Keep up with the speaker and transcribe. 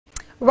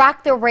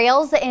Rock the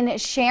Rails in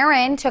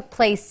Sharon took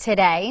place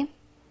today.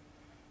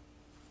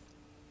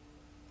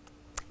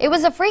 It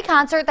was a free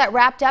concert that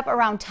wrapped up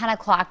around 10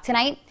 o'clock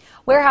tonight.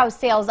 Warehouse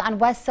Sales on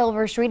West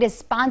Silver Street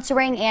is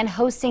sponsoring and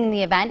hosting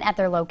the event at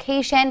their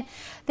location.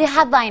 The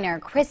headliner,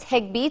 Chris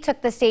Higbee,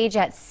 took the stage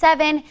at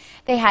 7.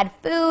 They had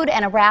food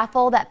and a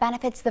raffle that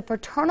benefits the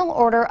Fraternal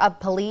Order of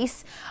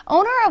Police.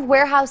 Owner of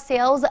Warehouse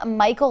Sales,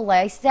 Michael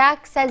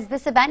Lysak, says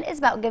this event is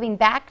about giving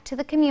back to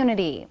the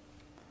community.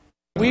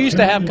 We used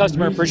to have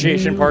customer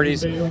appreciation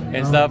parties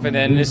and stuff, and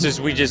then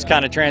we just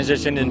kind of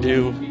transitioned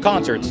into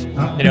concerts,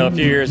 a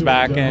few years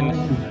back, and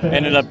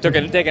ended up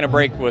taking a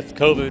break with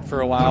COVID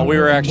for a while. We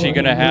were actually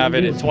going to have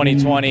it in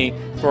 2020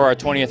 for our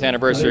 20th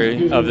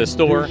anniversary of the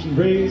store,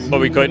 but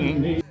we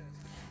couldn't.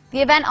 The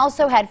event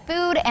also had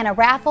food and a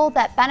raffle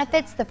that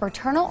benefits the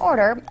Fraternal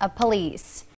Order of Police.